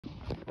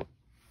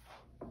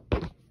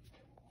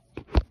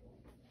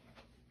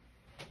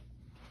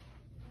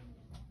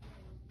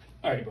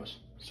Alrighty, boys.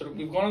 So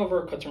we've gone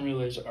over our cuts and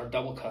relays, our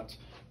double cuts.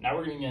 Now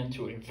we're going to get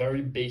into a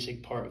very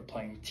basic part of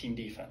playing team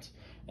defense,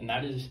 and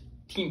that is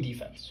team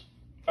defense.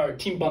 Or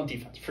team bunt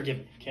defense. Forgive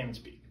me, can't even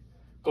speak.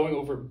 Going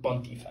over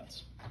bunt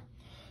defense.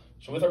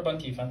 So with our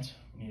bunt defense,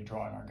 we need to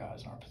draw in our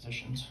guys in our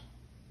positions.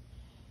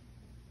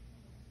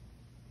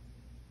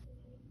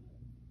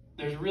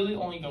 There's really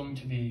only going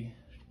to be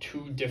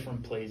two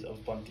different plays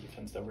of bunt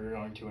defense that we're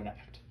going to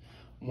enact.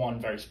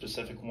 One very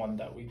specific one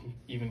that we can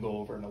even go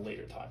over in a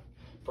later time.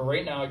 But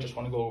right now, I just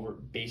want to go over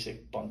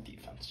basic bunt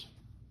defense.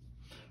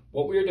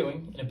 What we are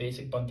doing in a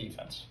basic bunt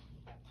defense,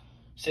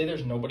 say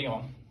there's nobody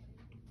on,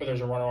 or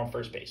there's a runner on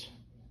first base.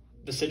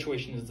 The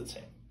situation is the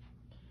same.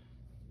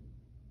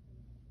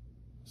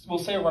 We'll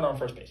say a runner on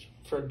first base,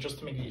 for just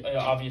to make an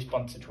obvious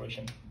bunt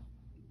situation.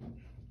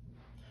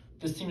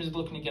 This team is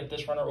looking to get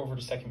this runner over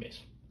to second base.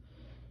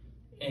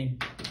 In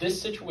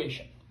this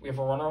situation, we have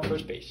a runner on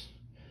first base.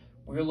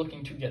 We're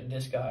looking to get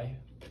this guy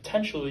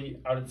potentially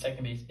out at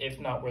second base. If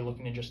not, we're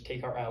looking to just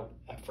take our out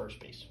at first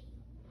base.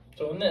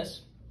 So in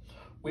this,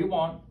 we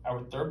want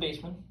our third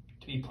baseman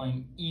to be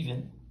playing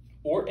even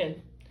or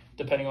in,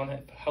 depending on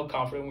how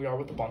confident we are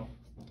with the bunt.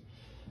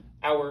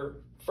 Our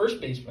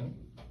first baseman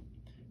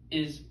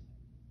is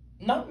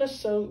not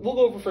necessarily, we'll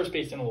go over first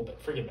base in a little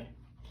bit, forgive me.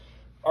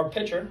 Our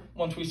pitcher,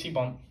 once we see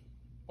bunt,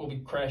 will be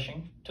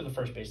crashing to the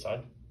first base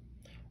side.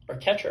 Our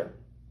catcher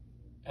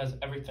has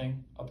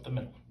everything up the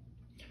middle.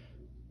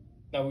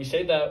 Now, we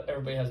say that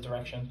everybody has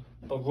direction,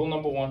 but rule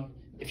number one,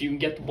 if you can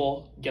get the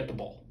ball, get the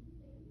ball.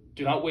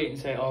 Do not wait and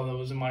say, oh, that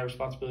wasn't my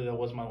responsibility, that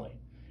wasn't my lane.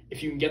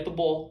 If you can get the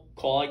ball,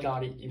 call I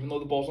got it. Even though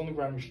the ball's on the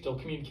ground, you're still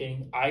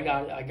communicating, I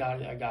got it, I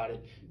got it, I got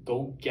it.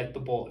 Go get the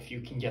ball if you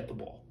can get the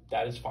ball.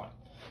 That is fine.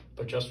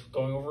 But just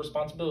going over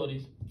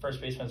responsibilities, first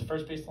baseman is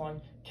first base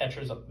line,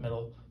 catcher is up the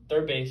middle,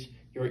 third base,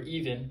 you're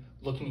even,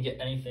 looking to get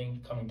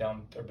anything coming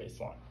down the third base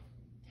line.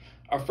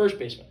 Our first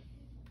baseman,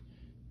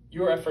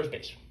 you are at first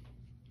base.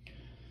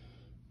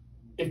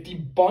 If the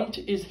bunt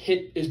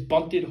is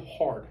bunted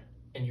hard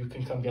and you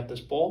can come get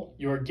this ball,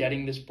 you are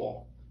getting this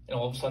ball. And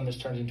all of a sudden this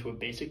turns into a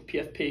basic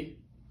PFP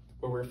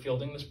where we're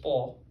fielding this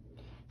ball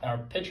and our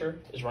pitcher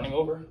is running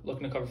over,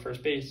 looking to cover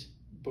first base.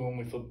 Boom,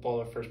 we flip the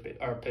ball at first base.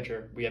 Our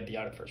pitcher, we have the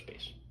out at first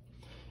base.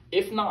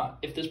 If not,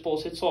 if this ball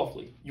is hit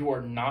softly, you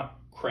are not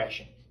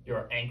crashing. You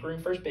are anchoring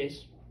first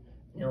base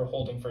and you're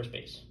holding first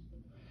base.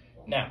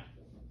 Now,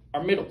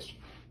 our middles,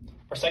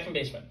 our second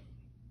baseman,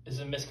 is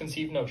a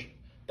misconceived notion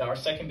that our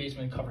second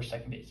baseman covers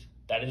second base.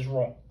 That is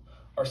wrong.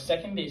 Our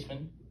second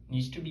baseman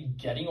needs to be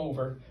getting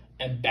over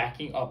and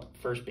backing up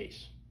first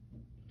base.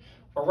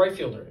 Our right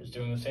fielder is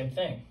doing the same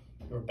thing.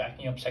 We're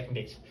backing up second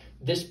base.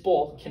 This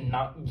ball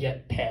cannot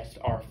get past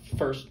our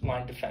first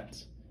line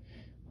defense.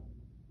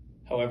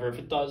 However, if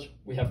it does,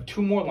 we have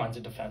two more lines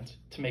of defense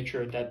to make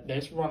sure that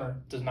this runner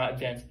does not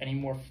advance any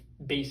more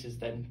bases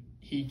than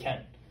he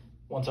can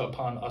once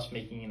upon us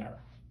making an error.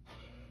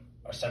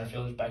 Our center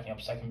fielder is backing up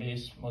second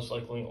base, most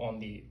likely on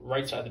the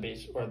right side of the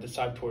base or the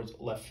side towards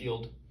left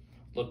field,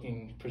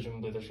 looking,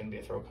 presumably there's going to be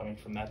a throw coming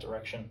from that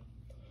direction.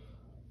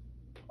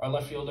 Our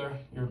left fielder,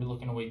 you're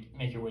looking to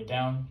make your way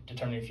down,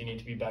 determining if you need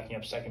to be backing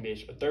up second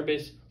base or third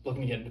base,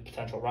 looking to get a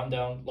potential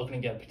rundown,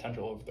 looking to get a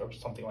potential overthrow,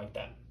 something like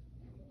that.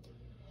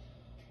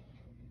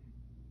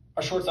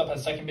 Our shortstop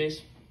has second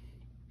base.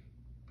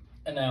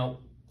 And now,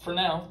 for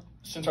now,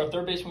 since our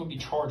third baseman will be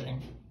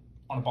charging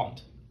on a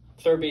bunt,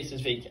 third base is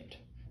vacant.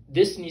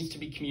 This needs to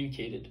be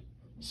communicated.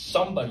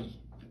 Somebody,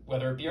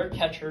 whether it be our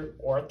catcher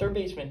or our third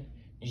baseman,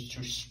 needs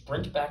to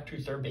sprint back to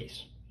third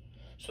base.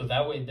 So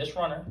that way this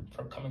runner,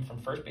 coming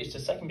from first base to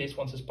second base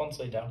once his bunt's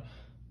laid down,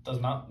 does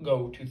not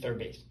go to third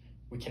base.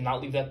 We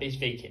cannot leave that base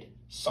vacated.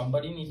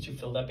 Somebody needs to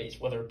fill that base,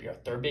 whether it be our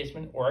third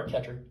baseman or our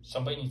catcher.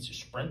 Somebody needs to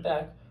sprint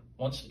back.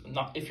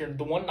 If you're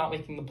the one not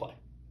making the play,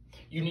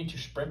 you need to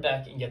sprint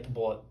back and get the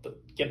ball,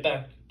 get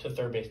back to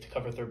third base to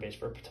cover third base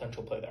for a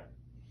potential play there.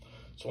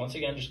 So once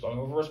again, just going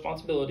over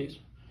responsibilities.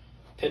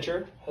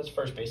 Pitcher has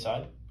first base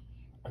side.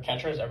 Our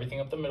catcher has everything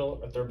up the middle.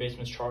 Our third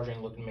baseman's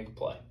charging, looking to make a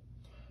play.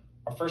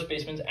 Our first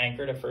baseman's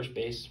anchored at first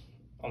base.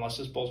 Unless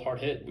this ball's hard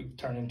hit, we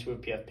turn into a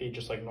PFP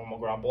just like a normal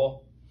ground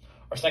ball.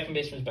 Our second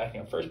baseman's backing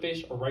up first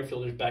base. Our right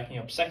fielder's backing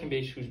up second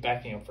base, who's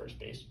backing up first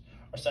base.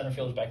 Our center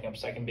fielder's backing up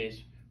second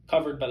base,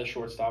 covered by the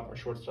shortstop. Our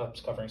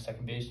shortstop's covering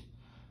second base.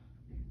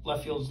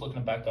 Left field is looking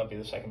to back up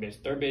either second base,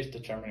 third base,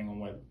 depending on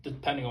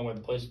where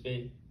the place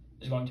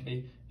is going to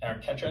be. And our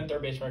catcher and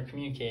third baseman are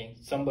communicating.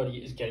 Somebody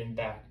is getting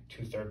back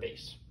to third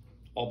base.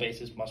 All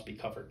bases must be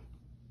covered.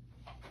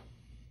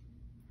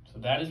 So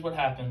that is what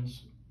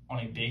happens on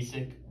a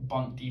basic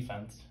bunt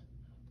defense.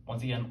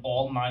 Once again,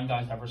 all 9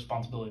 guys have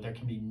responsibility. There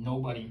can be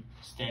nobody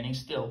standing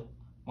still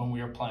when we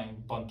are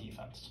playing bunt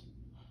defense.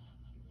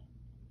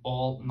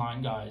 All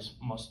 9 guys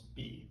must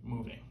be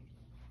moving.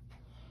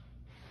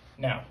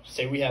 Now,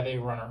 say we have a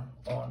runner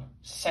on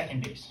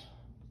second base.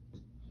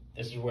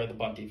 This is where the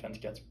bunt defense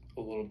gets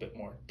a little bit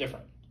more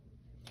different.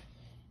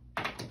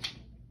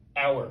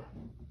 Our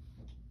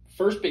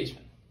first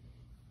baseman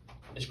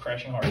is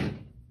crashing hard.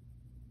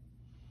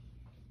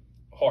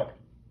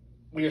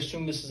 we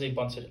assume this is a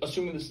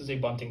assuming this is a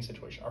bunting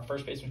situation. Our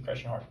first baseman is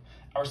crashing hard.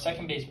 Our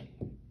second baseman,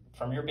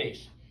 from your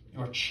base, you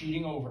are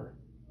cheating over,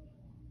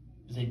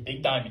 is a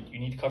big diamond. You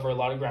need to cover a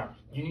lot of ground.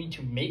 You need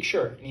to make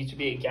sure, it needs to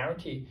be a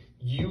guarantee,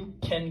 you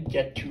can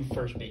get to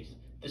first base.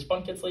 This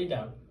bunt gets laid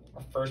down.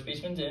 Our first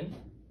baseman's in.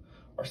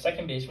 Our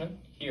second baseman,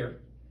 here,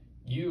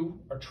 you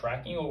are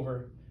tracking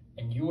over,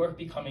 and you are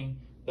becoming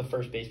the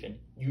first baseman.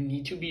 You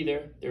need to be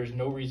there. There is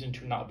no reason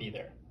to not be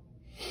there.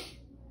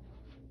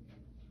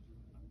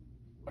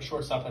 Our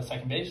shortstop has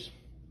second base.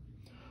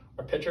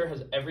 Our pitcher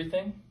has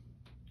everything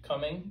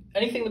coming.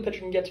 Anything the pitcher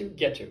can get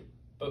to.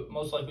 But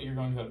most likely you're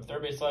going to have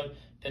third base side,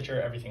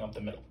 pitcher, everything up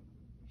the middle.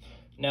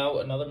 Now,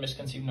 another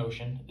misconceived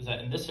notion is that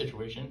in this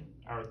situation,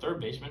 our third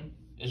baseman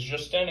is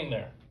just standing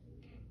there.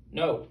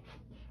 No,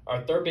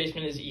 our third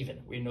baseman is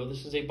even. We know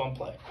this is a bunt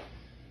play.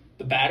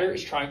 The batter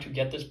is trying to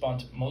get this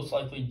bunt most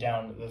likely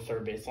down the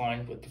third base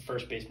line with the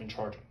first baseman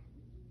charging.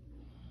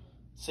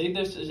 Say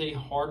this is a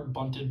hard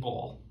bunted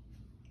ball.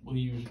 We'll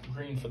use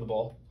green for the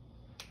ball.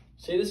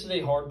 Say this is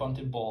a hard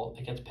bunted ball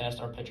that gets past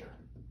our pitcher.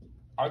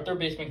 Our third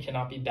baseman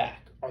cannot be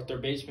back. Our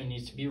third baseman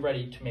needs to be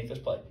ready to make this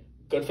play.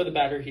 Good for the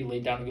batter, he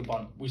laid down a good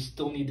bunt. We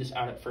still need this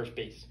out at first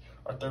base.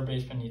 Our third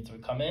baseman needs to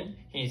come in.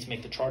 He needs to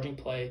make the charging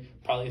play,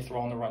 probably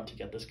throw on the run to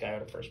get this guy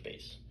out of first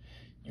base.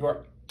 You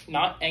are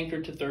not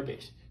anchored to third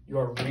base. You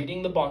are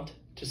reading the bunt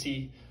to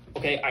see,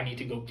 okay, I need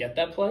to go get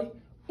that play,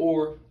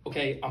 or,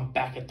 okay, I'm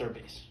back at third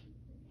base.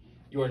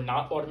 You are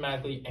not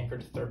automatically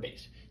anchored to third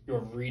base. You are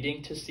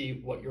reading to see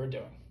what you're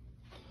doing.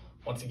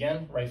 Once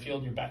again, right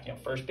field, you're backing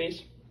up first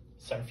base.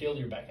 Center field,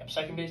 you're backing up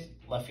second base.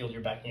 Left field,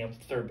 you're backing up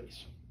third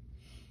base.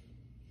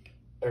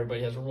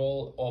 Everybody has a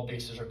role. All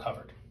bases are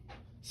covered.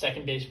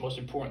 Second base, most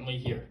importantly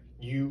here,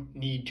 you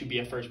need to be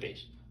at first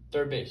base.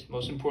 Third base,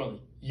 most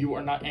importantly, you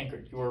are not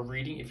anchored. You are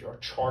reading if you are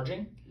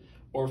charging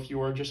or if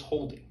you are just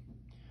holding.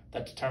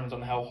 That determines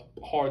on how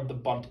hard the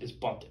bunt is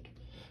bunted.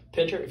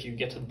 Pitcher, if you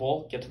get to the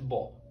ball, get to the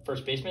ball.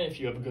 First baseman, if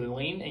you have a good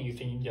lane and you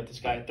think you can get this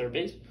guy at third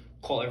base,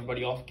 call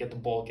everybody off, get the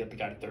ball, get the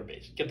guy at third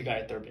base. Get the guy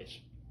at third base.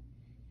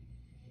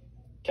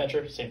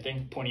 Catcher, same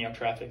thing, pointing out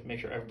traffic, make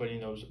sure everybody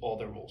knows all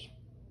their rules.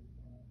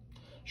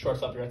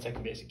 Shortstop, you're at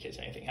second base in case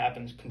anything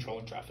happens,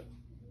 controlling traffic.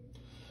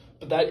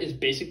 But that is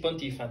basic bunt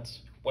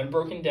defense. When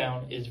broken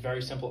down, it is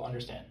very simple to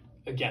understand.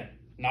 Again,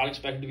 not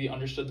expected to be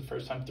understood the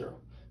first time through.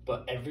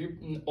 But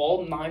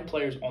all 9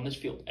 players on this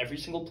field, every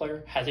single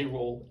player has a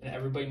role, and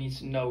everybody needs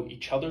to know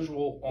each other's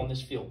role on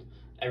this field.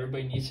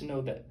 Everybody needs to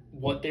know that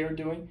what they are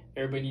doing,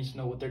 everybody needs to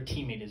know what their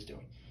teammate is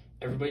doing.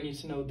 Everybody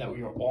needs to know that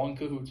we are all in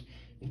cahoots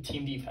in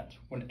team defense.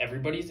 When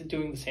everybody's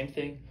doing the same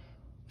thing,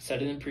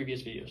 said it in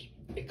previous videos,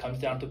 it comes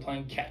down to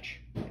playing catch.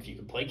 If you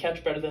can play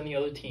catch better than the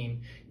other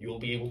team, you will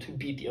be able to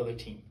beat the other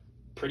team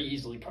pretty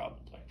easily, probably.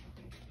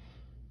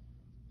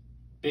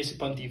 Basic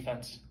bunt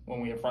defense when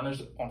we have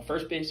runners on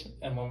first base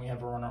and when we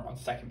have a runner on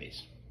second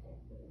base.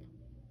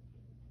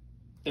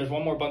 There's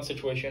one more bunt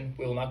situation.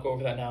 We will not go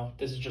over that now.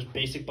 This is just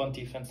basic bunt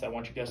defense that I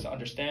want you guys to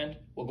understand.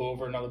 We'll go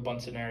over another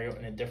bunt scenario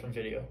in a different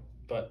video.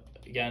 But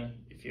again,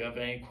 if you have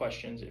any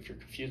questions, if you're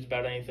confused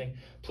about anything,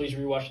 please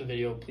rewatch the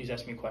video. Please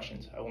ask me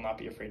questions. I will not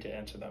be afraid to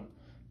answer them.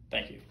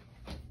 Thank you.